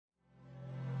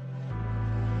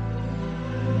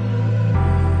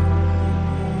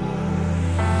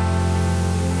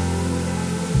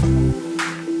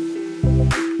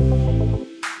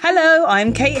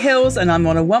I'm Kate Hills and I'm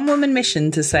on a one-woman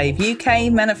mission to save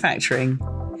UK manufacturing.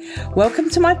 Welcome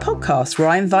to my podcast where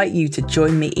I invite you to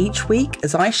join me each week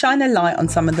as I shine a light on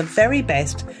some of the very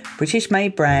best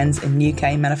British-made brands and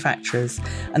UK manufacturers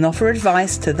and offer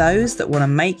advice to those that want to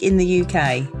make in the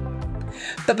UK.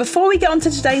 But before we get on to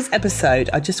today's episode,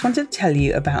 I just wanted to tell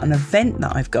you about an event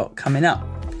that I've got coming up.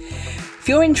 If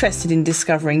you're interested in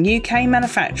discovering UK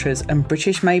manufacturers and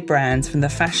British-made brands from the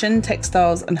fashion,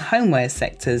 textiles and homeware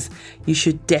sectors, you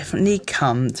should definitely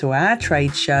come to our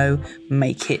trade show,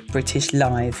 Make It British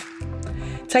Live.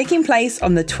 Taking place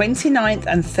on the 29th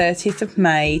and 30th of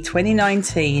May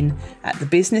 2019 at the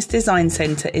Business Design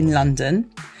Centre in London.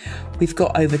 We've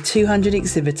got over 200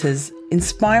 exhibitors,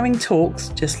 inspiring talks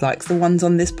just like the ones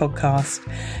on this podcast,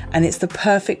 and it's the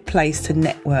perfect place to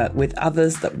network with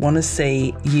others that want to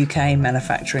see UK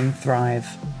manufacturing thrive.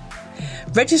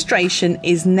 Registration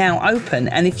is now open,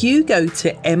 and if you go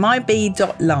to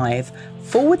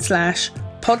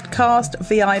mib.live/podcast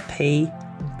VIP,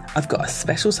 I've got a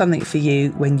special something for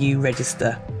you when you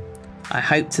register. I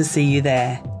hope to see you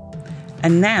there.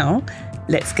 And now,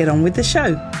 let's get on with the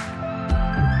show.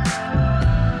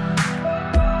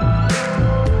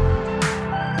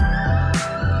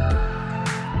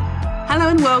 Hello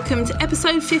and welcome to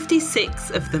episode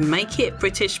 56 of the Make It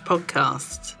British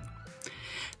podcast.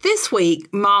 This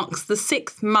week marks the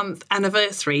 6-month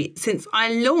anniversary since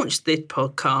I launched this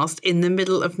podcast in the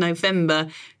middle of November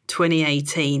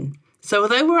 2018. So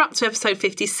although we're up to episode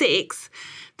 56,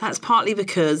 that's partly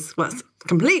because, well, it's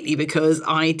completely because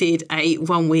I did a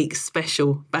 1-week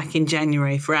special back in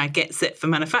January for our Get Set for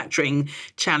Manufacturing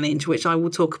challenge, which I will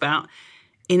talk about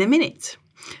in a minute.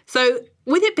 So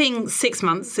with it being 6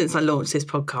 months since I launched this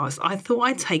podcast, I thought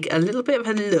I'd take a little bit of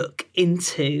a look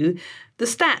into the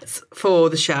stats for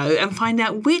the show and find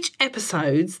out which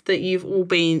episodes that you've all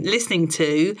been listening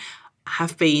to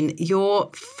have been your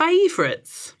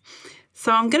favourites. So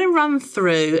I'm going to run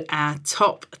through our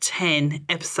top 10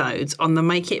 episodes on the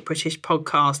Make It British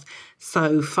podcast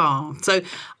so far. So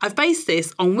I've based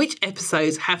this on which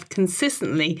episodes have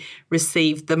consistently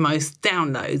received the most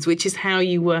downloads, which is how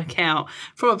you work out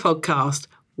from a podcast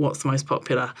what's the most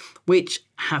popular, which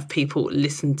have people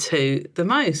listen to the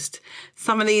most.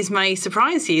 Some of these may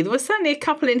surprise you. There were certainly a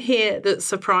couple in here that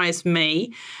surprised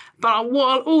me. But what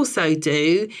I'll also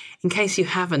do, in case you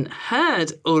haven't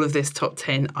heard all of this top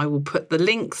 10, I will put the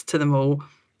links to them all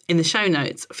in the show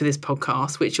notes for this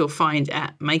podcast, which you'll find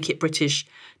at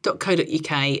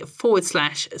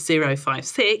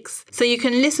makeitbritish.co.uk/056. So you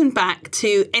can listen back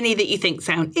to any that you think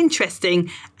sound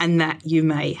interesting and that you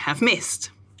may have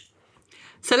missed.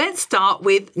 So let's start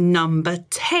with number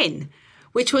 10,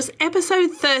 which was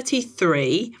episode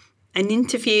 33, an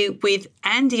interview with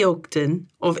Andy Ogden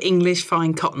of English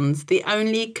Fine Cottons, the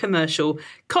only commercial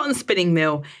cotton spinning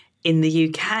mill in the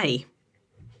UK.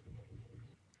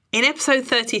 In episode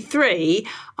 33,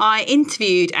 I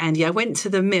interviewed Andy. I went to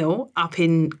the mill up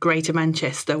in Greater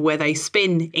Manchester where they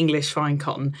spin English fine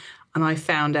cotton, and I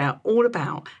found out all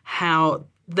about how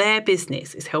their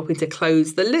business is helping to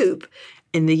close the loop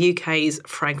in the UK's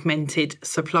fragmented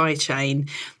supply chain.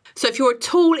 So if you're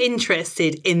at all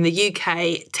interested in the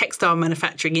UK textile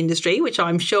manufacturing industry, which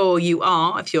I'm sure you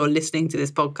are if you're listening to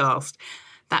this podcast,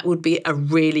 that would be a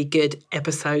really good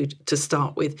episode to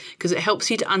start with because it helps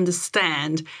you to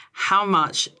understand how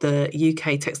much the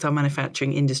UK textile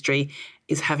manufacturing industry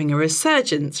is having a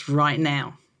resurgence right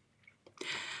now.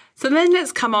 So then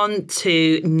let's come on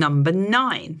to number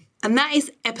 9, and that is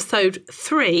episode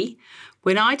 3,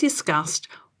 when I discussed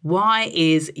why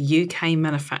is UK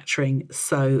manufacturing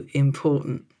so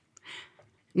important?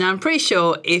 Now, I'm pretty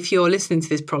sure if you're listening to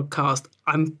this podcast,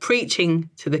 I'm preaching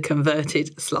to the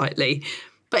converted slightly.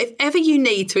 But if ever you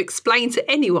need to explain to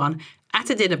anyone at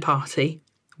a dinner party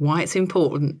why it's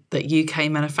important that UK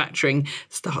manufacturing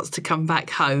starts to come back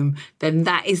home, then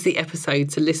that is the episode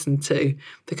to listen to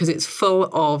because it's full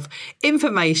of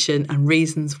information and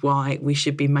reasons why we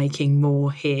should be making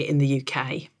more here in the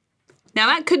UK. Now,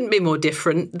 that couldn't be more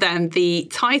different than the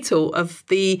title of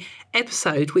the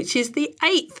episode, which is the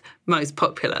 8th most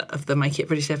popular of the Make It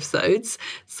British episodes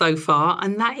so far,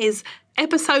 and that is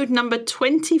episode number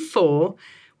 24,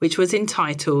 which was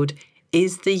entitled,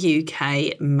 Is the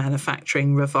UK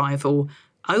Manufacturing Revival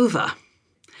Over?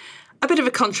 A bit of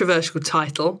a controversial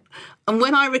title, and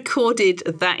when I recorded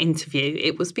that interview,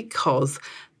 it was because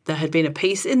there had been a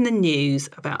piece in the news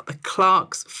about the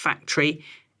Clarks factory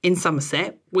in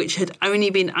Somerset, which had only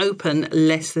been open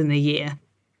less than a year,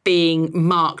 being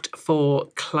marked for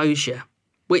closure,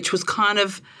 which was kind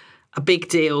of a big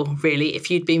deal, really, if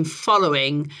you'd been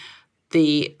following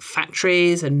the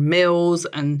factories and mills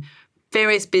and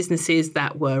various businesses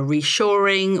that were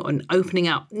reshoring and opening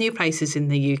up new places in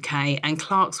the UK, and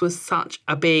Clarks was such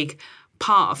a big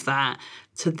part of that.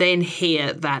 To then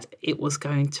hear that it was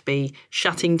going to be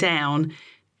shutting down,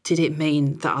 did it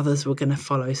mean that others were going to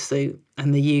follow suit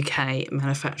and the UK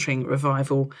manufacturing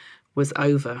revival was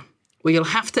over? Well, you'll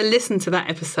have to listen to that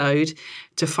episode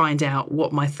to find out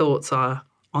what my thoughts are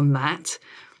on that.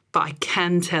 But I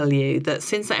can tell you that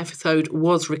since that episode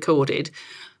was recorded,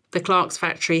 the Clarks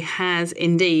factory has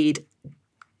indeed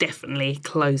definitely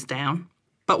closed down.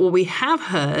 But what we have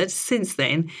heard since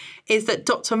then is that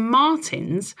Dr.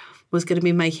 Martens was going to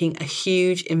be making a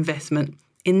huge investment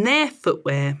in their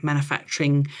footwear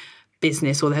manufacturing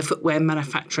business, or their footwear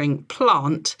manufacturing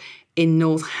plant in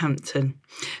Northampton.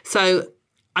 So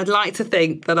I'd like to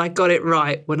think that I got it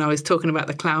right when I was talking about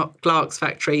the Clarks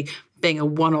factory being a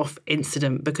one-off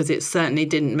incident, because it certainly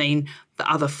didn't mean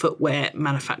that other footwear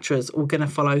manufacturers were going to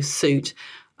follow suit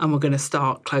and were going to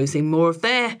start closing more of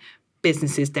their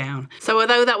businesses down. So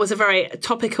although that was a very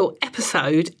topical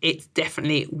episode, it's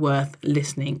definitely worth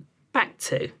listening back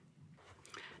to.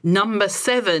 Number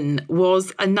 7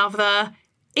 was another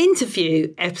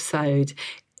interview episode.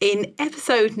 In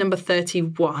episode number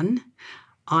 31,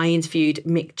 I interviewed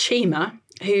Mick Chima,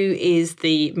 who is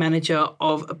the manager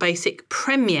of Basic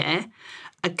Premier,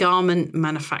 a garment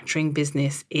manufacturing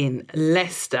business in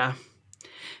Leicester.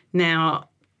 Now,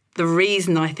 the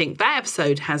reason I think that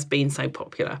episode has been so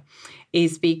popular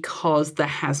is because there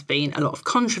has been a lot of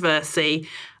controversy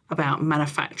about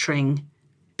manufacturing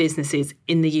businesses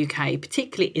in the UK,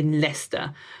 particularly in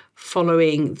Leicester,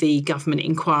 following the government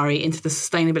inquiry into the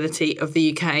sustainability of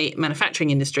the UK manufacturing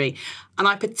industry. And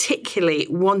I particularly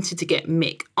wanted to get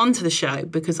Mick onto the show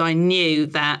because I knew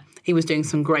that he was doing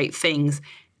some great things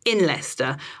in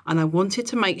Leicester, and I wanted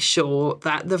to make sure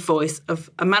that the voice of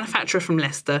a manufacturer from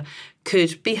Leicester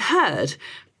could be heard.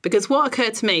 Because what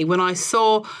occurred to me when I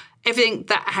saw everything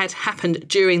that had happened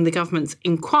during the government's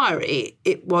inquiry,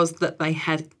 it was that they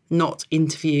had not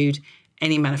interviewed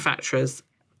any manufacturers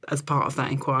as part of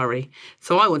that inquiry.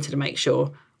 So I wanted to make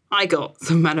sure I got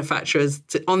some manufacturers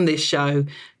on this show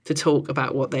to talk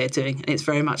about what they're doing. And it's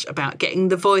very much about getting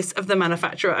the voice of the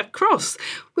manufacturer across,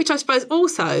 which I suppose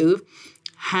also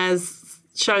has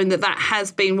shown that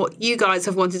has been what you guys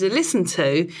have wanted to listen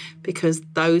to, because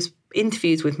those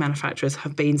interviews with manufacturers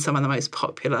have been some of the most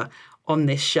popular on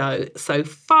this show so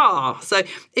far. So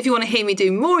if you want to hear me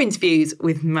do more interviews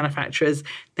with manufacturers,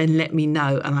 then let me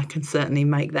know and I can certainly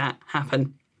make that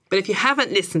happen. But if you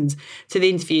haven't listened to the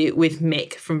interview with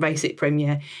Mick from Basic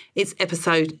Premier, it's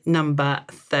episode number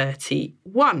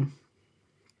 31.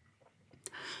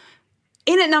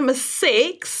 In at number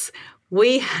 6,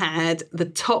 we had the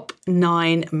top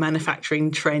 9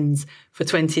 manufacturing trends for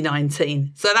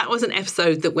 2019. So that was an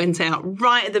episode that went out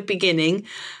right at the beginning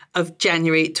of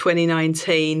January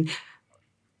 2019.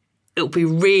 It'll be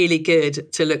really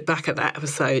good to look back at that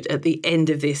episode at the end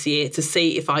of this year to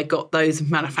see if I got those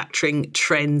manufacturing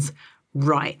trends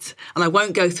right. And I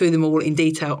won't go through them all in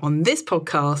detail on this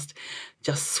podcast.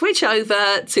 Just switch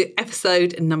over to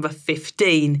episode number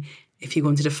 15 if you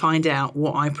wanted to find out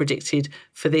what I predicted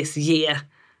for this year.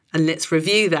 And let's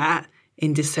review that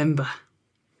in December.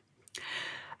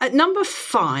 At number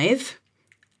 5,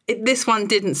 this one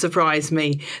didn't surprise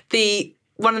me.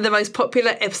 One of the most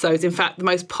popular episodes, in fact, the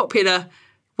most popular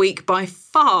week by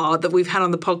far that we've had on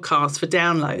the podcast for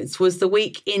downloads, was the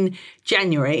week in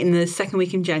January, in the second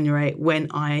week in January,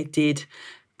 when I did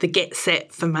the Get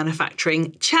Set for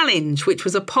Manufacturing Challenge, which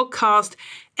was a podcast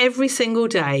every single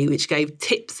day, which gave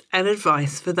tips and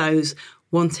advice for those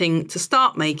wanting to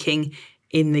start making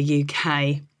in the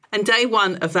UK. And day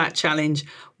 1 of that challenge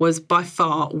was by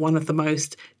far one of the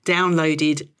most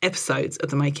downloaded episodes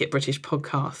of the Make It British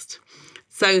podcast.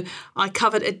 So I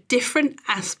covered a different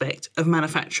aspect of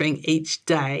manufacturing each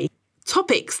day,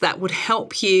 topics that would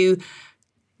help you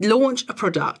launch a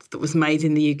product that was made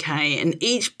in the UK. And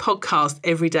each podcast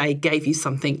every day gave you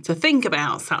something to think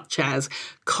about, such as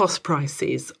cost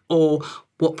prices or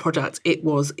what product it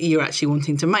was you're actually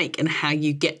wanting to make and how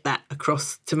you get that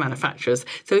across to manufacturers.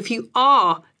 So if you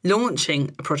are launching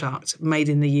a product made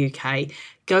in the UK,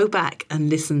 go back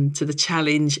and listen to the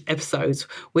challenge episodes,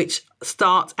 which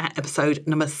start at episode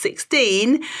number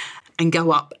 16 and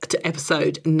go up to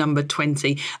episode number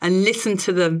 20, and listen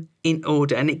to them in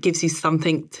order. And it gives you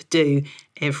something to do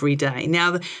every day.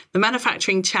 Now, the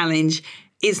manufacturing challenge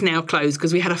is now closed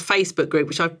because we had a Facebook group,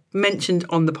 which I've mentioned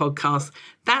on the podcast.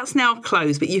 That's now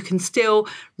closed, but you can still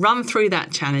run through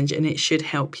that challenge and it should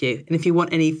help you. And if you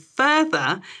want any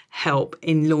further help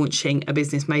in launching a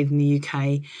business made in the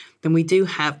UK, then we do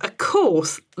have a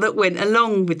course that went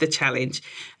along with the challenge.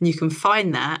 And you can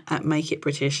find that at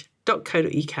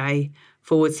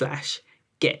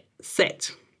makeitbritish.co.uk/get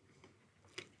set.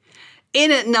 In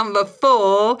at number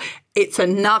 4, it's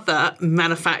another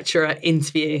manufacturer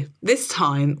interview, this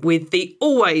time with the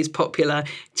always popular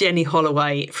Jenny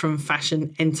Holloway from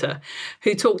Fashion Enter,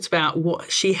 who talked about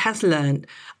what she has learned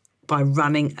by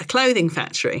running a clothing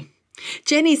factory.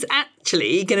 Jenny's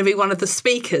actually going to be one of the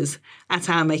speakers at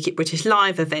our Make It British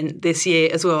Live event this year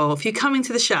as well. If you're coming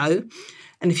to the show,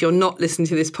 and if you're not listening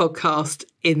to this podcast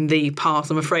in the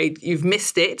past, I'm afraid you've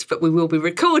missed it, but we will be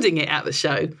recording it at the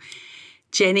show.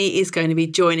 Jenny is going to be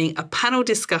joining a panel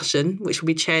discussion, which will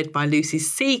be chaired by Lucy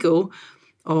Siegel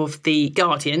of The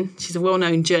Guardian. She's a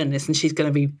well-known journalist, and she's going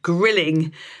to be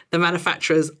grilling the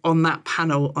manufacturers on that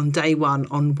panel on day one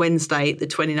on Wednesday, the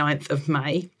 29th of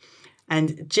May.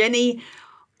 And Jenny,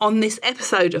 on this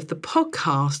episode of the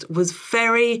podcast, was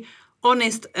very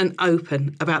honest and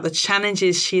open about the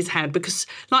challenges she's had because,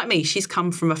 like me, she's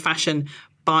come from a fashion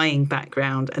buying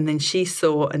background, and then she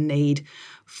saw a need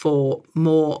for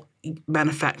more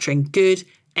manufacturing, good,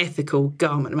 ethical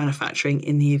garment manufacturing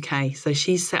in the UK. So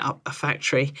she's set up a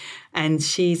factory, and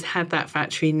she's had that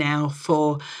factory now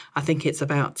for, I think it's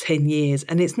about 10 years,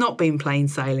 and it's not been plain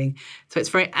sailing. So it's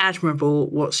very admirable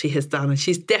what she has done, and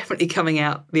she's definitely coming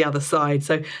out the other side.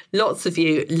 So lots of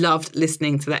you loved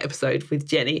listening to that episode with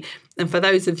Jenny. And for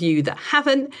those of you that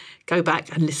haven't, go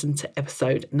back and listen to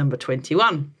episode number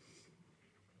 21.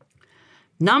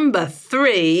 Number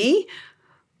 3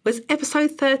 was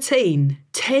episode 13,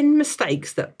 10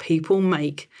 mistakes that people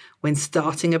make when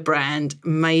starting a brand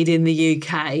made in the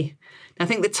UK. Now, I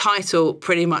think the title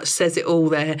pretty much says it all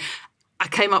there. I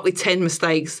came up with 10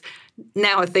 mistakes.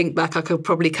 Now I think back, I could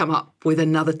probably come up with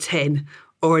another 10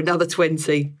 or another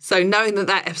 20. So knowing that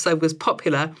that episode was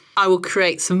popular, I will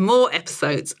create some more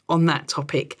episodes on that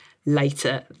topic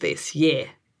later this year.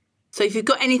 So if you've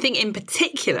got anything in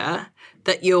particular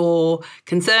that you're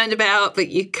concerned about, that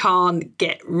you can't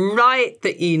get right,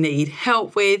 that you need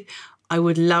help with, I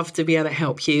would love to be able to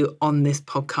help you on this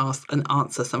podcast and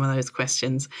answer some of those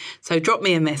questions. So drop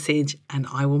me a message and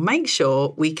I will make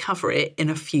sure we cover it in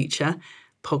a future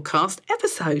podcast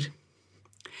episode.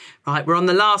 Right, we're on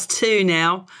the last 2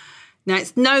 now. Now,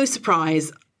 it's no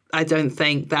surprise, I don't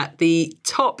think, that the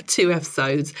top 2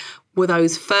 episodes were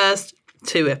those first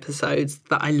 2 episodes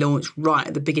that I launched right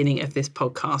at the beginning of this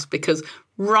podcast, because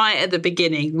right at the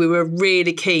beginning, we were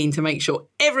really keen to make sure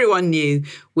everyone knew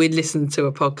we'd listen to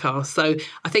a podcast. So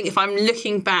I think if I'm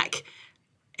looking back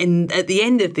at the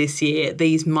end of this year,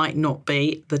 these might not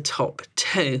be the top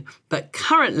 2. But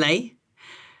currently,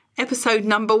 episode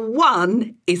number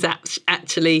 1 is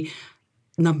actually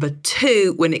number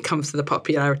 2 when it comes to the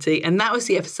popularity. And that was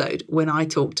the episode when I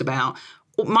talked about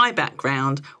my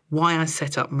background, why I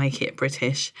set up Make It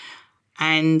British,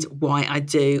 and why I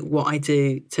do what I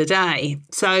do today.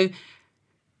 So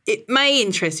it may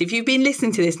interest you if you've been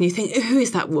listening to this and you think, who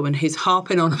is that woman who's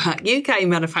harping on about UK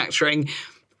manufacturing?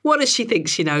 What does she think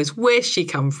she knows? Where's she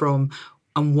come from?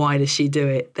 And why does she do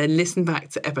it? Then listen back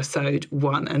to episode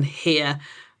 1 and hear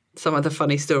some of the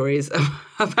funny stories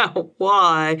about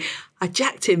why I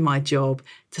jacked in my job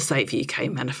to save UK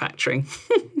manufacturing.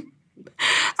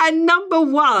 And number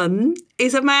 1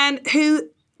 is a man who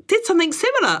did something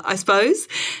similar, I suppose.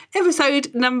 Episode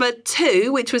number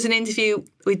 2, which was an interview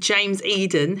with James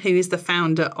Eden, who is the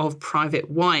founder of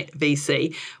Private White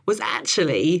VC, was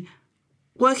actually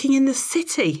working in the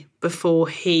city before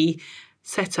he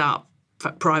set up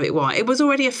Private White. It was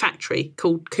already a factory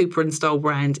called Cooper and Stoll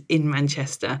brand in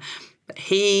Manchester. But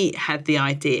he had the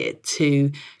idea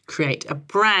to create a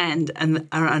brand and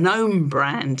an own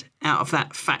brand out of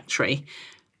that factory,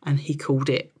 and he called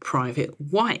it Private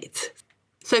White.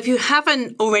 So if you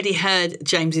haven't already heard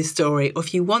James's story, or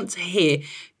if you want to hear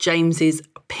James's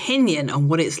opinion on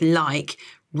what it's like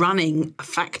running a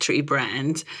factory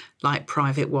brand like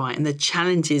Private White and the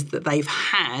challenges that they've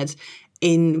had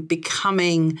in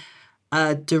becoming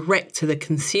a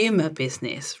direct-to-the-consumer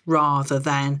business rather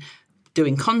than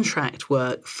doing contract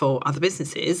work for other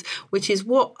businesses, which is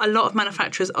what a lot of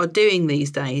manufacturers are doing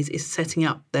these days, is setting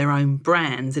up their own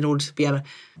brands in order to be able to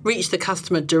reach the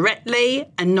customer directly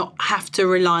and not have to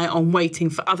rely on waiting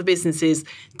for other businesses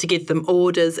to give them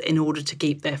orders in order to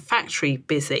keep their factory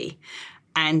busy.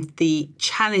 And the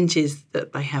challenges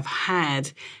that they have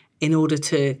had in order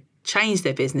to change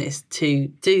their business to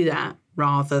do that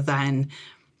rather than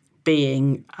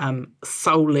being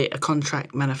solely a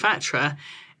contract manufacturer,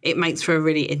 it makes for a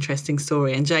really interesting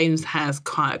story. And James has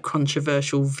quite a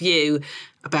controversial view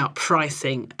about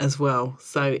pricing as well.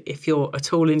 So if you're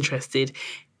at all interested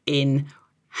in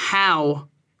how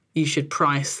you should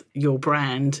price your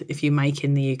brand if you make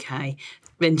in the UK,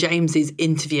 then James's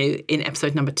interview in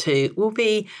episode number 2 will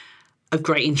be of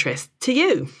great interest to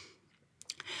you.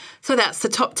 So that's the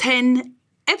top 10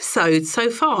 episodes so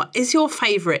far. Is your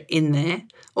favourite in there?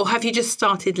 Or have you just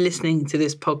started listening to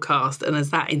this podcast and has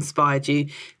that inspired you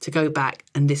to go back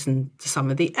and listen to some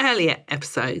of the earlier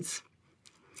episodes?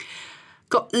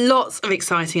 Got lots of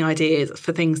exciting ideas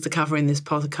for things to cover in this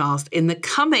podcast in the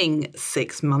coming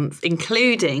 6 months,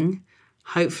 including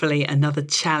hopefully another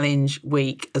challenge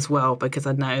week as well, because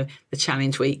I know the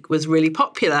challenge week was really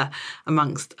popular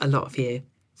amongst a lot of you.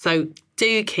 So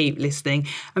do keep listening.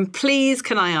 And please,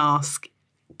 can I ask,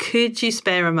 could you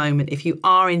spare a moment, if you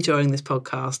are enjoying this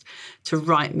podcast, to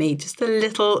write me just a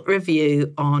little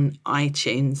review on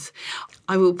iTunes?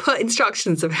 I will put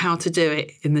instructions of how to do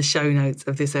it in the show notes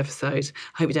of this episode.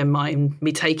 I hope you don't mind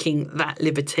me taking that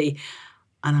liberty.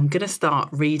 And I'm going to start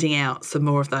reading out some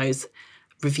more of those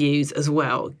reviews as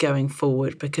well going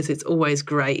forward, because it's always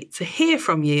great to hear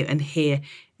from you and hear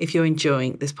if you're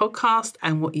enjoying this podcast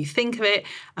and what you think of it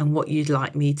and what you'd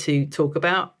like me to talk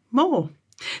about more.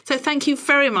 So thank you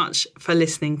very much for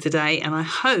listening today, and I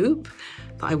hope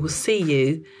that I will see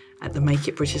you at the Make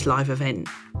It British Live event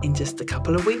in just a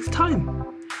couple of weeks' time.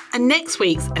 And next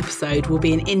week's episode will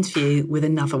be an interview with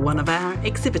another one of our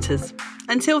exhibitors.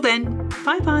 Until then,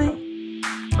 bye-bye.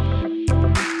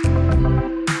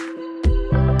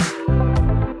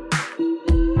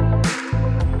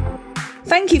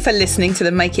 Thank you for listening to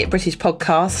the Make It British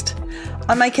podcast.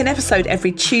 I make an episode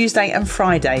every Tuesday and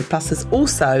Friday, plus there's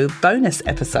also bonus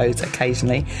episodes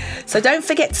occasionally. So don't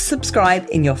forget to subscribe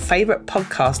in your favourite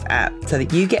podcast app so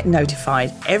that you get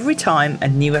notified every time a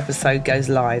new episode goes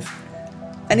live.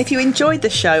 And if you enjoyed the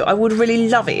show, I would really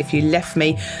love it if you left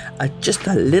me just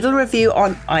a little review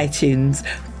on iTunes.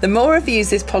 The more reviews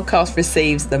this podcast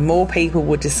receives, the more people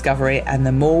will discover it and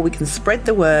the more we can spread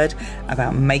the word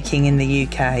about making in the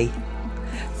UK.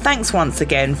 Thanks once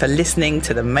again for listening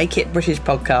to the Make It British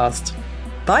podcast.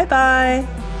 Bye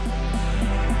bye.